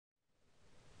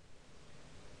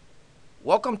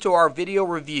Welcome to our video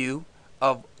review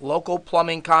of local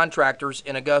plumbing contractors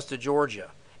in Augusta,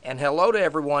 Georgia. And hello to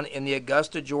everyone in the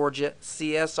Augusta, Georgia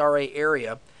CSRA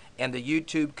area and the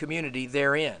YouTube community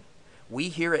therein. We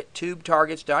here at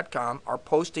TubeTargets.com are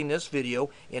posting this video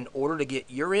in order to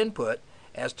get your input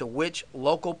as to which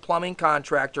local plumbing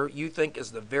contractor you think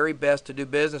is the very best to do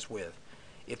business with.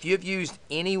 If you've used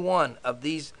any one of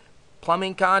these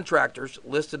plumbing contractors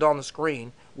listed on the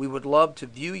screen, we would love to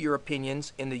view your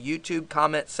opinions in the YouTube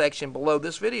comment section below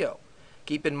this video.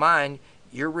 Keep in mind,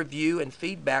 your review and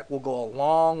feedback will go a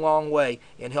long way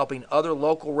in helping other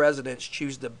local residents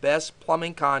choose the best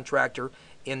plumbing contractor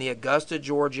in the Augusta,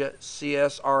 Georgia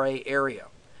CSRA area.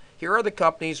 Here are the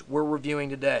companies we're reviewing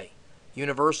today: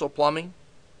 Universal Plumbing,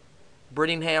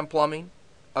 Brittingham Plumbing,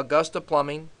 Augusta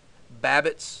Plumbing,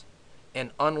 Babbitt's, and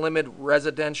Unlimited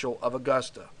Residential of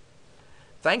Augusta.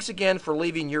 Thanks again for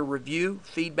leaving your review,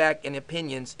 feedback, and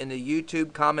opinions in the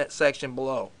YouTube comment section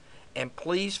below. And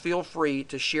please feel free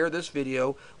to share this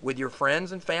video with your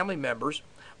friends and family members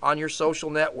on your social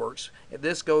networks.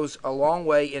 This goes a long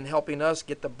way in helping us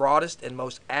get the broadest and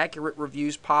most accurate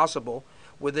reviews possible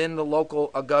within the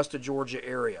local Augusta, Georgia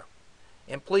area.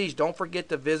 And please don't forget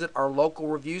to visit our local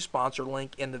review sponsor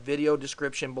link in the video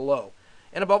description below.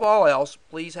 And above all else,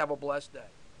 please have a blessed day.